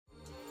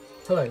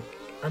Hello,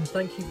 and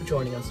thank you for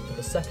joining us for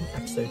the second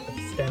episode of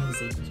STEM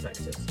Z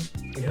Perspectives.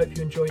 We hope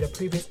you enjoyed our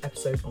previous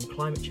episode on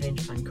climate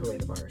change and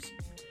coronavirus.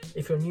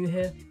 If you're new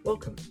here,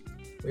 welcome.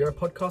 We are a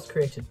podcast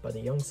created by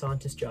the Young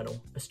Scientist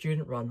Journal, a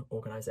student-run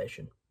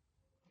organisation.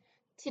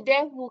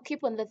 Today, we'll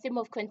keep on the theme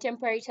of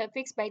contemporary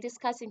topics by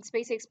discussing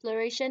space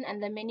exploration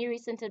and the many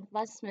recent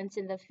advancements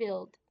in the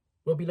field.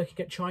 We'll be looking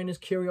at China's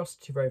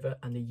Curiosity rover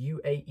and the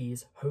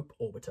UAE's Hope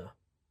orbiter.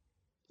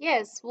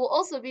 Yes, we'll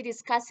also be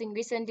discussing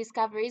recent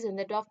discoveries in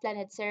the Dwarf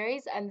Planet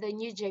series and the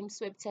new James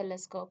Webb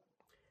Telescope.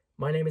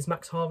 My name is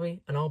Max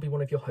Harvey, and I'll be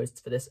one of your hosts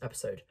for this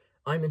episode.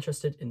 I'm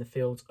interested in the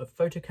fields of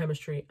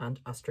photochemistry and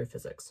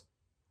astrophysics.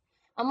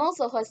 I'm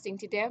also hosting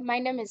today. My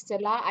name is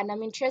Stella, and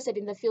I'm interested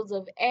in the fields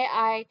of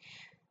AI,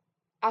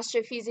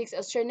 astrophysics,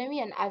 astronomy,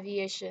 and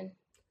aviation.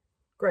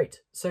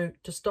 Great, so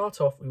to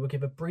start off, we will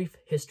give a brief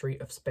history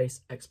of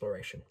space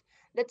exploration.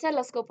 The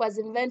telescope was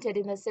invented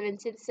in the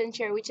 17th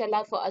century, which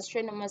allowed for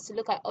astronomers to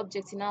look at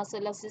objects in our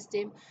solar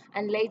system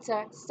and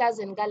later stars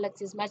and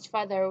galaxies much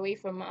farther away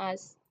from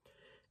us.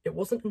 It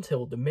wasn't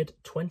until the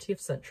mid-20th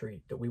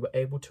century that we were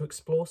able to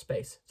explore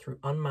space through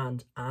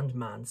unmanned and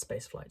manned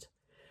spaceflight.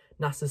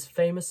 NASA's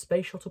famous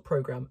Space Shuttle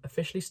program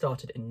officially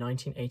started in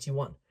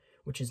 1981,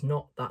 which is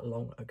not that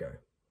long ago.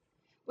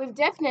 We've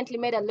definitely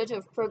made a lot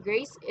of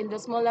progress in the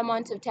small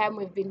amount of time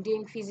we've been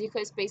doing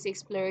physical space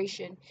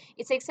exploration.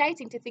 It's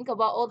exciting to think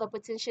about all the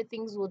potential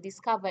things we'll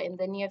discover in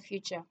the near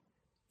future.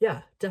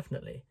 Yeah,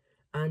 definitely.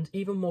 And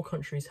even more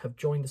countries have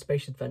joined the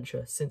space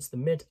adventure since the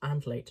mid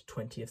and late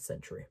 20th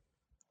century.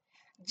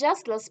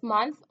 Just last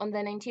month, on the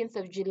 19th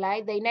of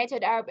July, the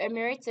United Arab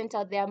Emirates sent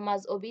out their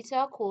Mars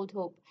orbiter called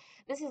Hope.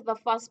 This is the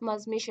first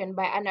Mars mission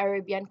by an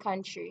Arabian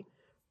country.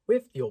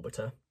 With the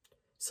orbiter,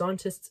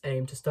 scientists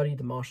aim to study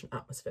the Martian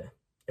atmosphere.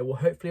 It will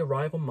hopefully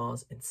arrive on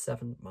Mars in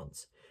 7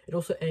 months. It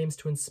also aims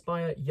to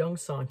inspire young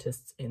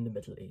scientists in the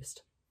Middle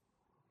East.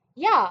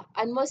 Yeah,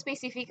 and more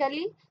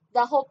specifically,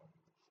 the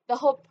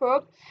Hope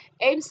probe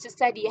aims to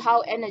study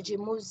how energy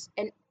moves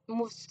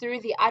through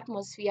the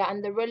atmosphere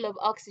and the role of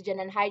oxygen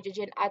and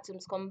hydrogen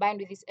atoms combined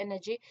with this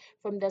energy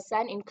from the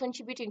sun in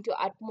contributing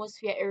to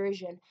atmosphere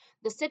erosion.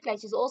 The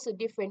satellite is also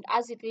different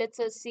as it lets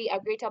us see a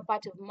greater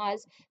part of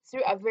Mars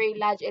through a very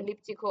large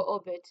elliptical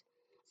orbit.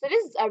 So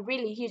this is a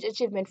really huge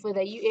achievement for the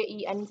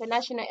UAE and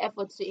international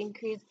efforts to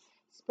increase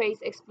space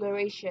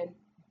exploration.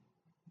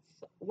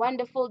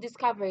 Wonderful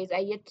discoveries are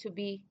yet to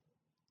be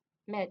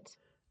met.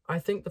 I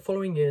think the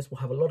following years will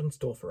have a lot in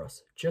store for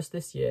us. Just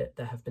this year,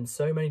 there have been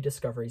so many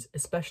discoveries,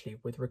 especially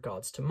with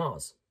regards to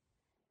Mars.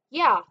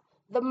 Yeah,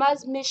 the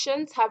Mars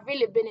missions have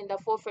really been in the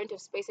forefront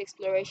of space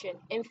exploration.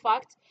 In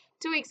fact,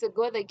 2 weeks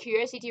ago, the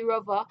Curiosity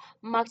rover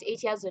marked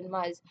 8 years on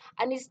Mars,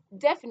 and it's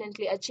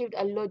definitely achieved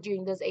a lot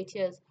during those 8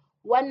 years.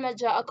 One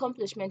major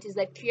accomplishment is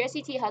that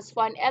Curiosity has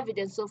found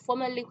evidence of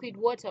former liquid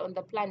water on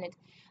the planet.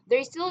 There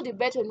is still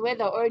debate on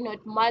whether or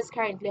not Mars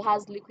currently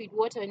has liquid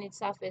water on its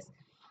surface.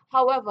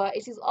 However,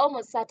 it is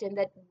almost certain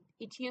that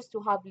it used to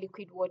have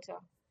liquid water.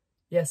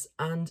 Yes,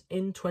 and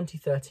in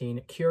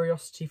 2013,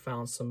 Curiosity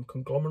found some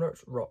conglomerate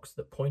rocks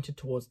that pointed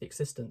towards the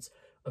existence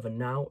of a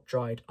now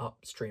dried up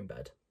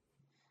streambed.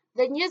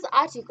 The news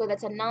article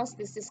that announced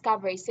this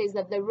discovery says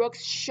that the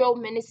rocks show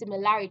many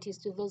similarities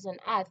to those on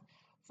Earth.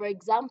 For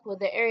example,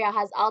 the area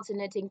has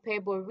alternating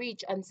pebble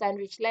rich and sand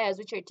rich layers,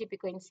 which are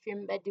typical in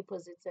streambed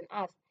deposits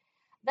on Earth.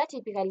 That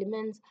typically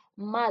means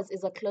Mars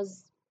is a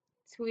close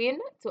twin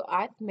to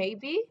Earth,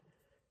 maybe?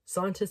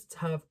 Scientists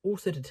have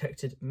also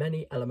detected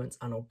many elements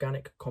and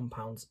organic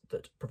compounds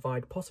that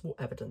provide possible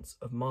evidence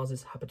of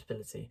Mars's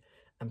habitability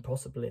and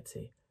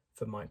possibility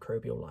for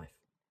microbial life.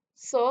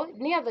 So,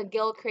 near the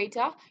Gale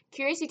crater,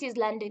 Curiosity's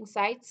landing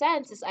site,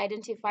 scientists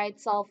identified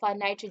sulfur,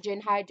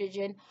 nitrogen,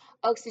 hydrogen,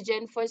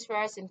 oxygen,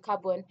 phosphorus, and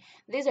carbon.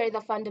 These are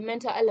the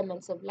fundamental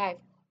elements of life,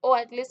 or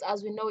at least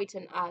as we know it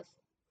on Earth.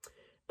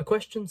 A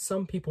question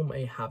some people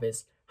may have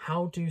is,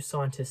 how do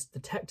scientists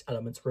detect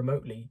elements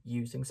remotely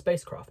using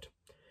spacecraft?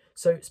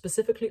 So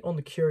specifically on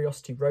the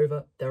Curiosity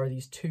rover, there are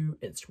these two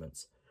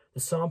instruments,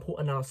 the Sample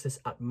Analysis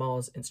at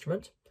Mars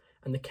instrument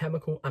and the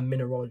Chemical and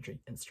Mineralogy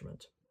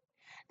instrument.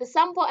 The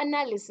sample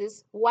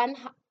analysis one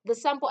the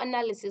sample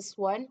analysis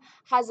one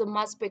has a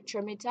mass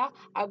spectrometer,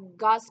 a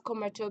gas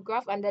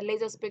chromatograph, and a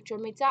laser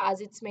spectrometer as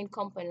its main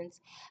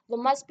components. The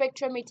mass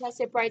spectrometer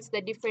separates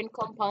the different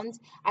compounds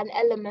and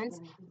elements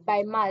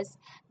by mass.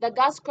 The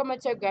gas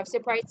chromatograph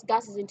separates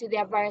gases into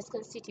their various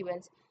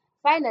constituents.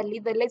 Finally,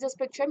 the laser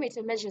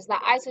spectrometer measures the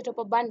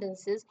isotope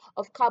abundances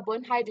of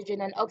carbon,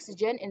 hydrogen, and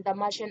oxygen in the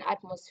Martian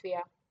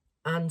atmosphere.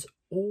 And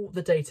all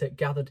the data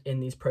gathered in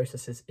these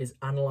processes is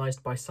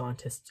analysed by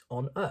scientists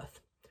on Earth.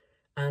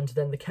 And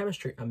then the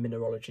Chemistry and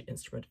Mineralogy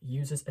instrument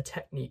uses a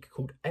technique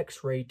called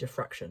X-ray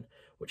diffraction,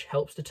 which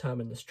helps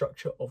determine the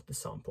structure of the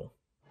sample.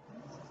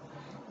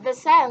 The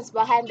science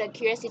behind the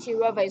Curiosity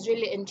rover is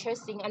really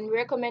interesting, and we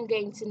recommend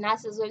going to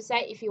NASA's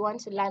website if you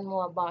want to learn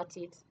more about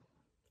it.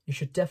 You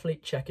should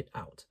definitely check it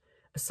out.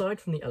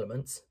 Aside from the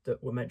elements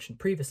that were mentioned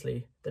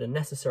previously that are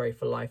necessary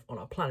for life on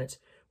our planet,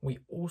 we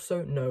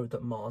also know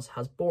that Mars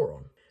has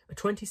boron. A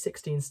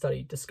 2016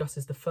 study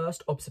discusses the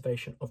first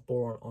observation of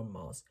boron on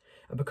Mars,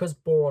 and because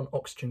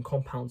boron-oxygen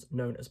compounds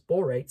known as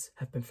borates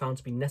have been found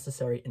to be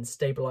necessary in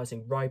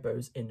stabilizing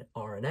ribose in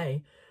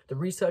RNA, the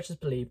researchers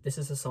believe this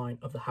is a sign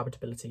of the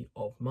habitability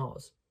of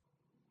Mars.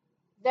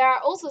 There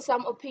are also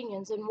some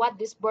opinions on what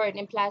this boron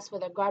implies for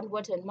the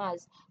groundwater on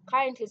Mars.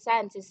 Currently,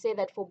 scientists say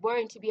that for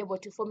boron to be able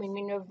to form in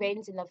mineral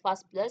veins in the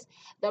first place,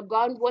 the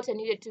groundwater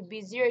needed to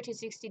be 0 to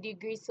 60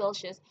 degrees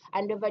Celsius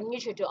and of a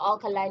neutral to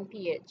alkaline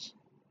pH.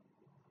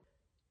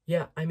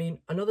 Yeah,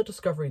 another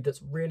discovery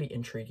that's really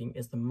intriguing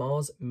is the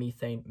Mars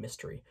methane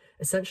mystery.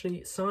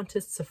 Essentially,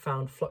 scientists have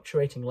found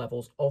fluctuating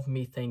levels of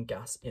methane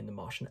gas in the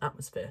Martian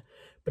atmosphere,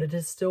 but it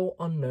is still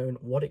unknown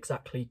what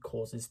exactly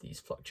causes these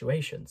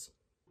fluctuations.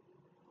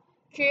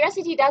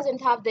 Curiosity doesn't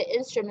have the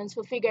instruments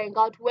for figuring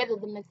out whether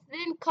the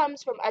methane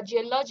comes from a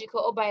geological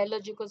or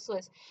biological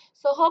source,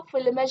 so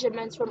hopefully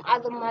measurements from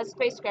other Mars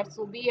spacecrafts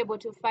will be able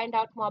to find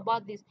out more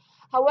about this.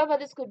 However,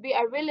 this could be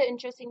a really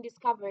interesting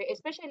discovery,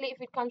 especially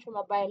if it comes from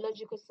a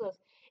biological source.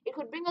 It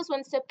could bring us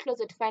one step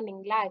closer to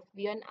finding life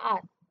beyond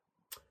Earth.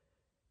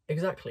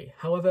 Exactly.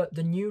 However,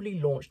 the newly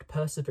launched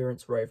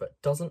Perseverance rover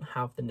doesn't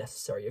have the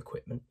necessary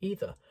equipment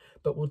either,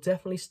 but will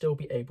definitely still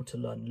be able to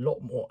learn a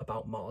lot more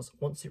about Mars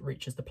once it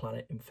reaches the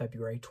planet in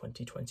February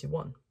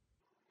 2021.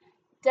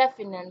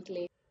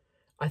 Definitely.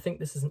 I think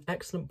this is an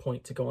excellent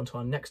point to go on to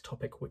our next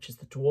topic, which is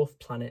the dwarf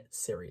planet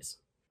Ceres.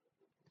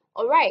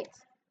 Alright,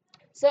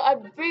 so a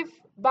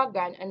brief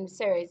background on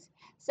Ceres.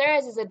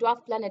 Ceres is a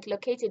dwarf planet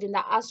located in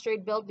the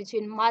asteroid belt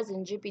between Mars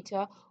and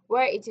Jupiter,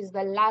 where it is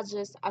the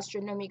largest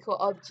astronomical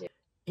object.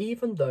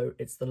 Even though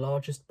it's the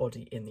largest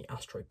body in the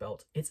asteroid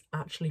belt, it's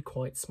actually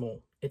quite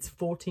small. It's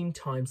 14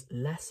 times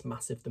less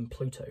massive than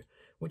Pluto,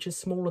 which is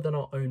smaller than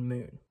our own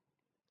moon.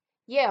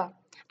 Yeah,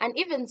 and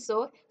even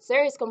so,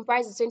 Ceres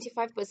comprises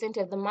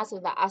 25% of the mass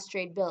of the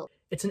asteroid belt.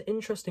 It's an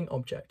interesting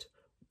object.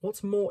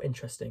 What's more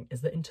interesting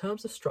is that in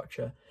terms of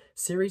structure,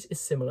 Ceres is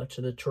similar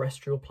to the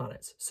terrestrial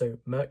planets, so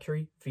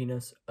Mercury,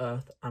 Venus,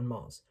 Earth, and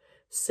Mars.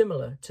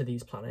 Similar to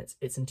these planets,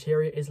 its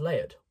interior is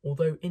layered,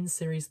 although in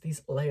Ceres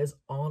these layers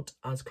aren't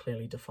as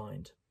clearly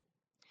defined.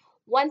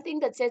 One thing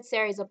that sets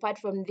Ceres apart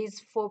from those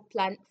four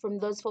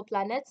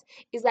planets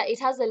is that it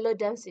has a low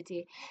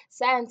density.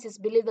 Scientists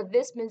believe that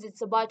this means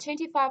it's about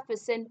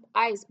 25%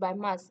 ice by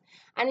mass.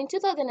 And in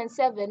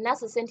 2007,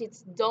 NASA sent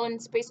its Dawn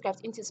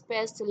spacecraft into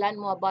space to learn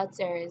more about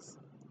Ceres.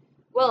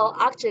 Well,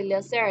 actually,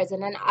 Ceres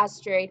and an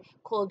asteroid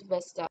called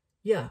Vesta.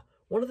 Yeah,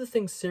 one of the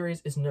things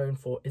Ceres is known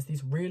for is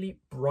these really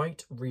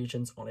bright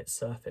regions on its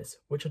surface,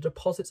 which are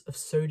deposits of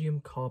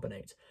sodium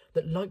carbonate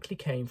that likely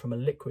came from a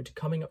liquid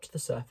coming up to the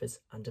surface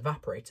and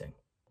evaporating.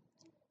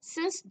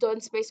 Since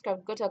Dawn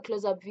spacecraft got a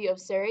close-up view of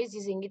Ceres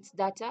using its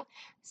data,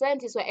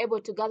 scientists were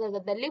able to gather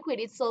that the liquid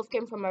itself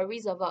came from a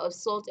reservoir of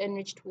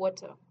salt-enriched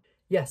water.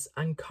 Yes,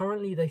 and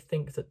currently they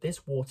think that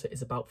this water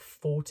is about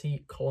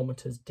 40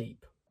 kilometers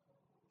deep.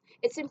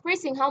 It's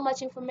impressive how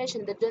much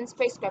information the Dawn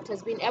spacecraft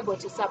has been able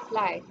to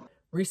supply.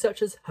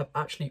 Researchers have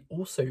actually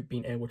also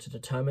been able to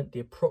determine the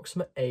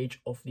approximate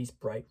age of these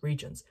bright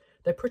regions.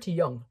 They're pretty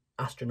young,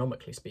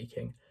 astronomically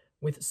speaking,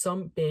 with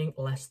some being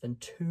less than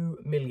 2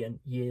 million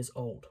years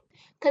old.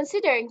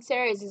 Considering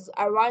Ceres is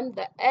around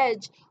the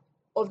edge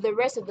of the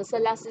rest of the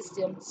solar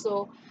system,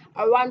 so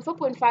around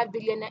 4.5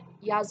 billion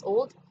years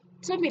old,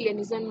 2 million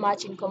isn't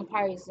much in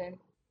comparison.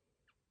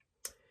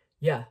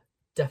 Yeah,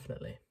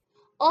 definitely.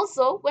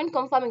 Also, when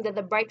confirming that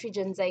the bright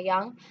regions are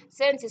young,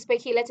 scientists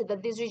speculated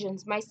that these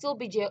regions might still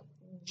be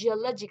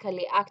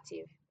geologically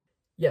active.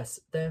 Yes,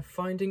 their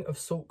finding of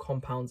salt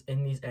compounds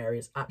in these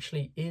areas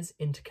actually is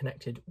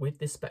interconnected with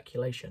this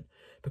speculation,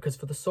 because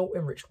for the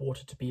salt-enriched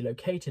water to be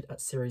located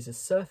at Ceres'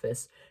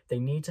 surface, they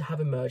need to have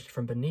emerged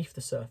from beneath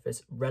the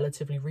surface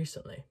relatively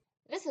recently.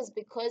 This is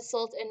because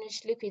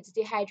salt-enriched liquids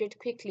dehydrate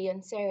quickly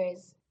on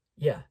Ceres.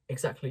 Yeah,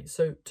 exactly.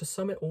 So to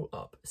sum it all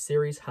up,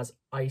 Ceres has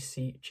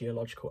icy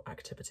geological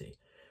activity.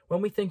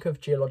 When we think of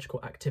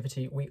geological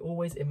activity, we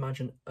always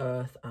imagine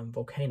Earth and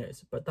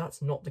volcanoes, but that's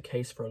not the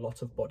case for a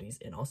lot of bodies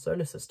in our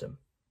solar system.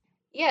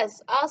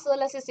 Yes, our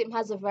solar system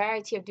has a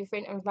variety of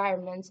different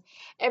environments.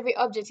 Every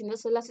object in the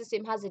solar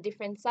system has a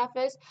different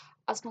surface,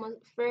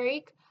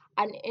 atmospheric,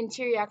 and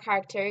interior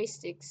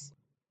characteristics.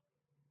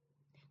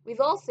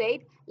 With all said,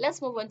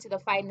 let's move on to the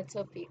final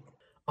topic.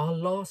 Our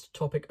last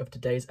topic of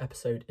today's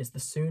episode is the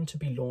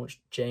soon-to-be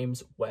launched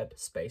James Webb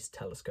Space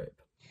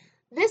Telescope.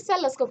 This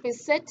telescope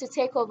is set to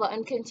take over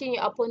and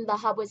continue upon the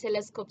Hubble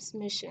telescope's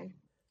mission.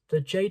 The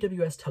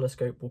JWS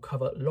telescope will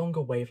cover longer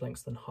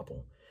wavelengths than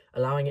Hubble,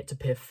 allowing it to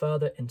peer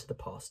further into the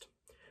past.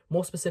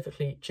 More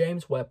specifically,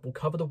 James Webb will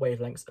cover the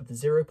wavelengths of the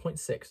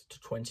 0.6 to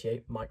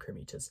 28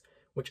 micrometers,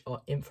 which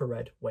are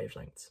infrared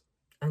wavelengths.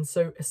 And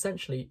so,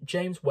 essentially,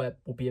 James Webb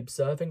will be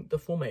observing the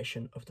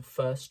formation of the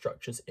first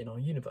structures in our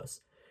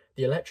universe.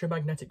 The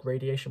electromagnetic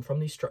radiation from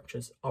these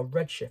structures are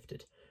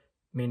redshifted,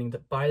 meaning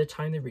that by the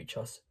time they reach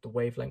us, the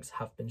wavelengths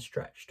have been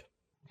stretched.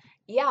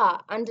 Yeah,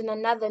 and on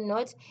another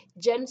note,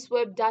 James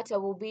Webb data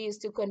will be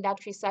used to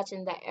conduct research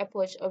in the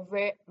epoch of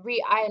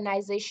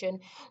reionization,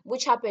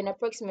 which happened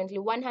approximately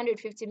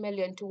 150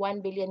 million to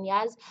 1 billion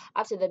years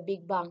after the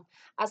Big Bang.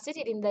 As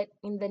stated in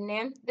the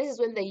name, this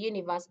is when the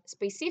universe,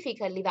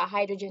 specifically the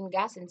hydrogen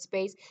gas in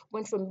space,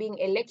 went from being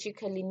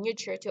electrically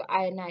neutral to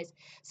ionized.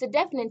 So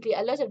definitely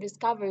a lot of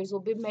discoveries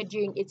will be made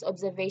during its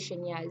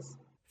observation years.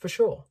 For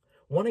sure.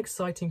 One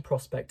exciting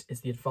prospect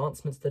is the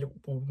advancements that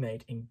will be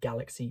made in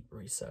galaxy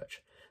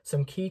research.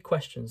 Some key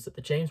questions that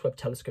the James Webb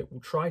Telescope will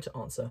try to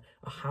answer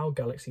are how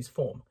galaxies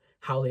form,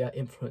 how they are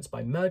influenced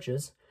by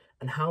mergers,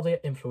 and how they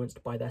are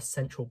influenced by their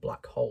central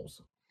black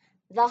holes.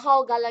 The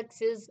how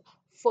galaxies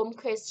form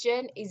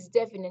question is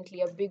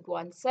definitely a big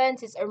one.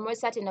 Scientists are more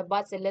certain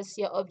about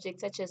celestial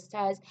objects such as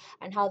stars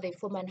and how they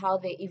form and how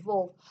they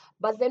evolve.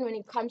 But then when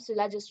it comes to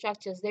larger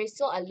structures, there is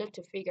still a lot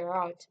to figure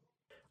out.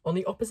 On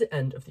the opposite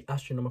end of the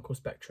astronomical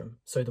spectrum,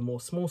 so the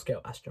more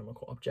small-scale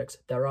astronomical objects,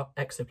 there are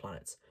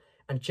exoplanets,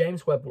 and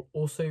James Webb will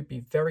also be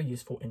very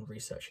useful in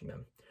researching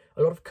them.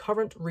 A lot of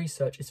current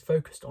research is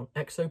focused on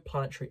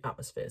exoplanetary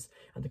atmospheres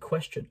and the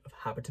question of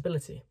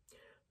habitability.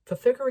 For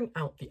figuring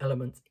out the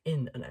elements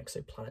in an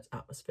exoplanet's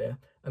atmosphere,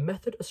 a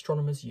method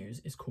astronomers use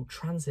is called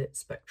transit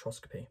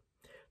spectroscopy.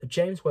 The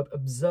James Webb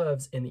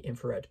observes in the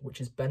infrared, which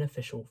is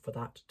beneficial for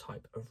that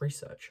type of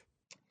research.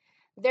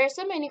 There are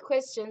so many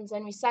questions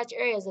and research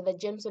areas that the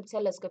James Webb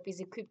Telescope is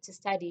equipped to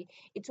study.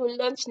 It will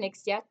launch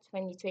next year,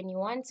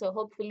 2021, so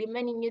hopefully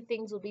many new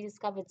things will be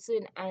discovered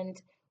soon and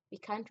we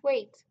can't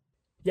wait.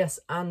 Yes,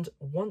 and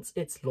once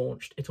it's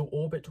launched, it'll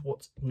orbit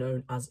what's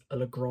known as a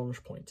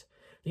Lagrange point.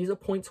 These are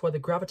points where the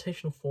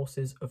gravitational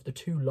forces of the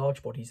two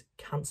large bodies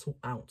cancel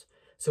out,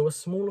 so a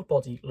smaller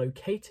body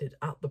located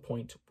at the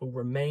point will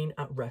remain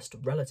at rest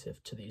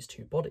relative to these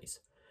two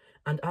bodies.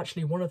 And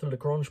actually, one of the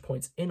Lagrange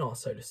points in our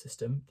solar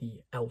system,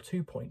 the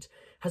L2 point,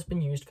 has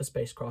been used for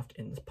spacecraft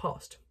in the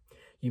past.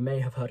 You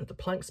may have heard of the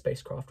Planck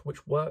spacecraft,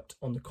 which worked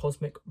on the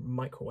cosmic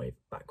microwave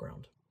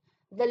background.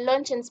 The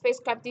launch and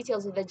spacecraft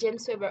details of the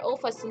James Webb are all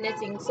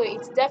fascinating, so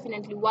it's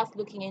definitely worth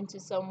looking into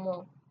some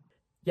more.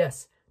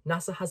 Yes,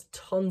 NASA has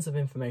tons of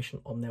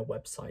information on their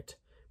website,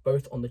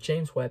 both on the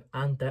James Webb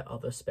and their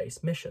other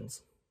space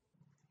missions.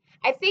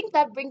 I think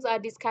that brings our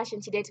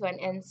discussion today to an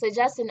end. So,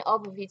 just an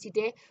overview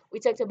today, we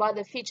talked about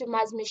the future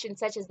Mars missions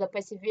such as the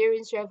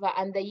Perseverance rover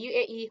and the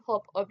UAE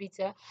Hope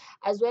orbiter,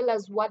 as well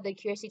as what the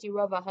Curiosity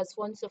rover has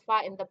found so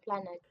far in the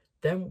planet.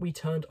 Then we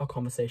turned our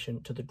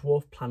conversation to the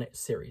Dwarf Planet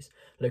Ceres,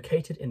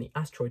 located in the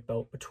asteroid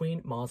belt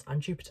between Mars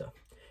and Jupiter.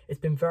 It's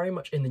been very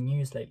much in the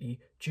news lately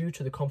due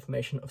to the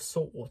confirmation of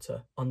salt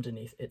water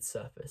underneath its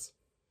surface.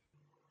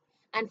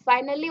 And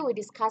finally, we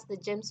discussed the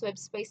James Webb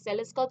Space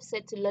Telescope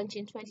set to launch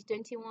in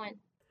 2021.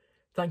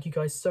 Thank you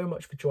guys so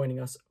much for joining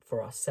us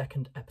for our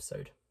second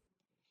episode.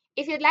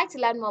 If you'd like to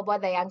learn more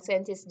about the Young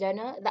Scientist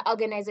Journal, the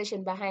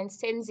organization behind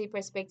STEM Z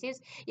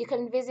Perspectives, you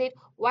can visit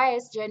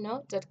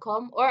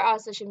ysjournal.com or our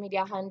social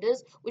media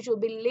handles, which will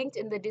be linked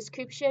in the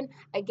description.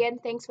 Again,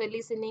 thanks for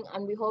listening,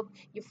 and we hope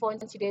you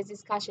found today's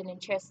discussion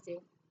interesting.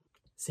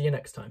 See you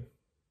next time.